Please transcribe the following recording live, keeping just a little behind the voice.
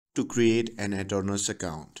To create an Aternos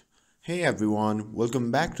account. Hey everyone,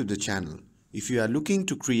 welcome back to the channel. If you are looking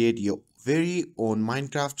to create your very own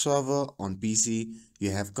Minecraft server on PC,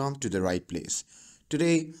 you have come to the right place.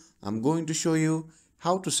 Today, I'm going to show you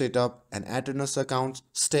how to set up an Aternos account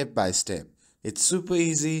step by step. It's super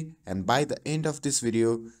easy, and by the end of this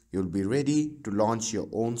video, you'll be ready to launch your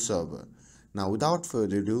own server. Now without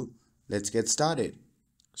further ado, let's get started.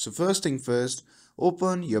 So first thing first,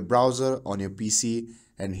 open your browser on your PC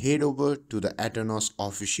and head over to the Aternos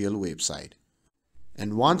official website.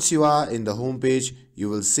 And once you are in the home page, you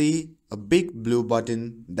will see a big blue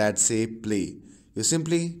button that says play. You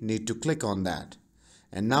simply need to click on that.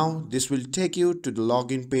 And now this will take you to the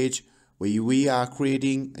login page where we are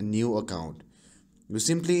creating a new account. You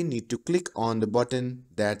simply need to click on the button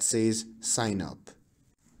that says sign up.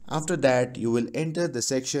 After that, you will enter the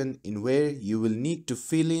section in where you will need to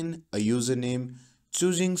fill in a username,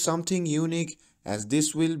 choosing something unique as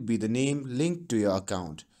this will be the name linked to your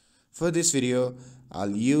account. For this video,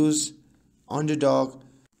 I'll use underdog,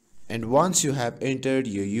 and once you have entered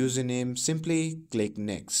your username, simply click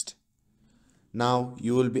next. Now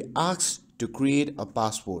you will be asked to create a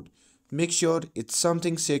password. Make sure it's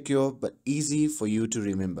something secure but easy for you to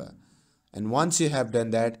remember. And once you have done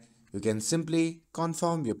that, you can simply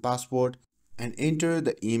confirm your password and enter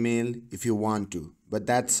the email if you want to, but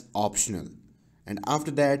that's optional. And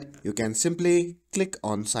after that, you can simply click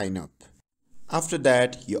on sign up. After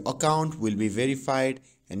that, your account will be verified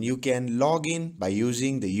and you can log in by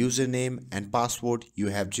using the username and password you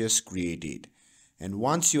have just created. And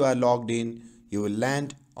once you are logged in, you will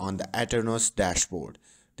land on the Aternos dashboard.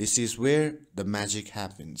 This is where the magic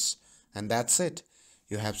happens. And that's it.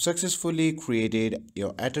 You have successfully created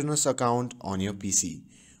your Aternos account on your PC.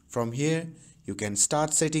 From here, you can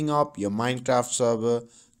start setting up your Minecraft server,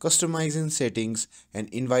 customizing settings, and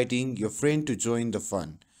inviting your friend to join the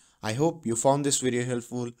fun. I hope you found this video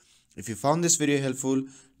helpful. If you found this video helpful,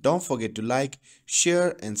 don't forget to like,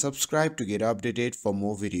 share, and subscribe to get updated for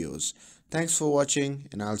more videos. Thanks for watching,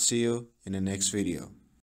 and I'll see you in the next video.